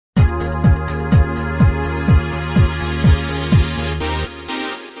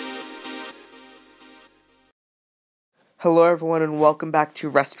Hello everyone and welcome back to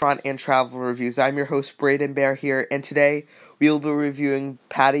Restaurant and Travel Reviews. I'm your host Braden Bear here, and today we will be reviewing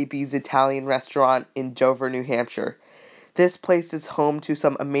Patty B's Italian restaurant in Dover, New Hampshire. This place is home to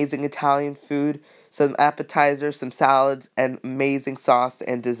some amazing Italian food, some appetizers, some salads, and amazing sauce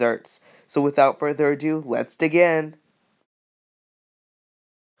and desserts. So without further ado, let's dig in.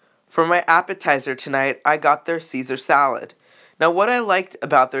 For my appetizer tonight, I got their Caesar salad. Now what I liked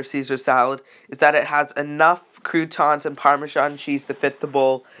about their Caesar salad is that it has enough croutons and Parmesan cheese to fit the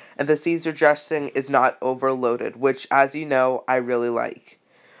bowl, and the Caesar dressing is not overloaded, which, as you know, I really like.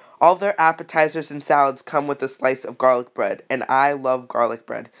 All their appetizers and salads come with a slice of garlic bread, and I love garlic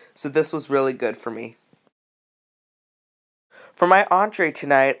bread, so this was really good for me. For my entree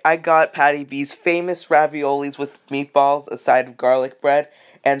tonight, I got Patty B's famous raviolis with meatballs, a side of garlic bread,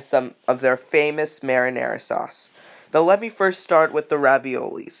 and some of their famous marinara sauce. Now let me first start with the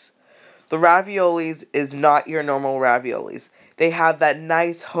raviolis. The raviolis is not your normal raviolis. They have that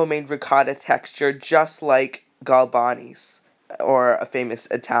nice homemade ricotta texture just like Galbani's, or a famous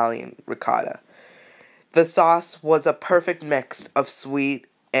Italian ricotta. The sauce was a perfect mix of sweet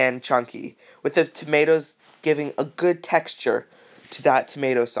and chunky, with the tomatoes giving a good texture to that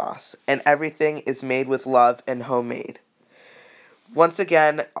tomato sauce, and everything is made with love and homemade. Once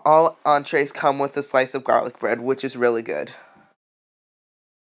again, all entrees come with a slice of garlic bread, which is really good.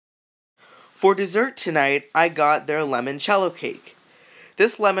 For dessert tonight, I got their limoncello cake.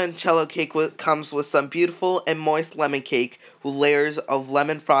 This limoncello cake comes with some beautiful and moist lemon cake with layers of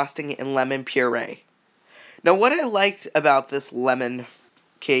lemon frosting and lemon puree. Now what I liked about this lemon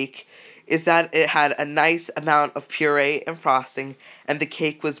cake is that it had a nice amount of puree and frosting, and the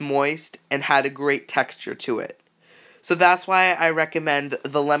cake was moist and had a great texture to it. So that's why I recommend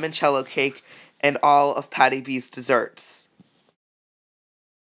the limoncello cake and all of Patty B's desserts.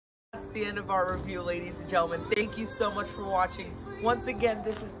 That's the end of our review, ladies and gentlemen. Thank you so much for watching. Once again,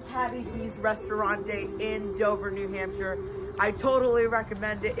 this is Patty B's Ristorante in Dover, New Hampshire. I totally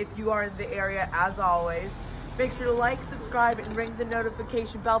recommend it if you are in the area, as always. Make sure to like, subscribe, and ring the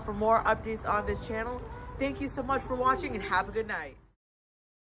notification bell for more updates on this channel. Thank you so much for watching, and have a good night.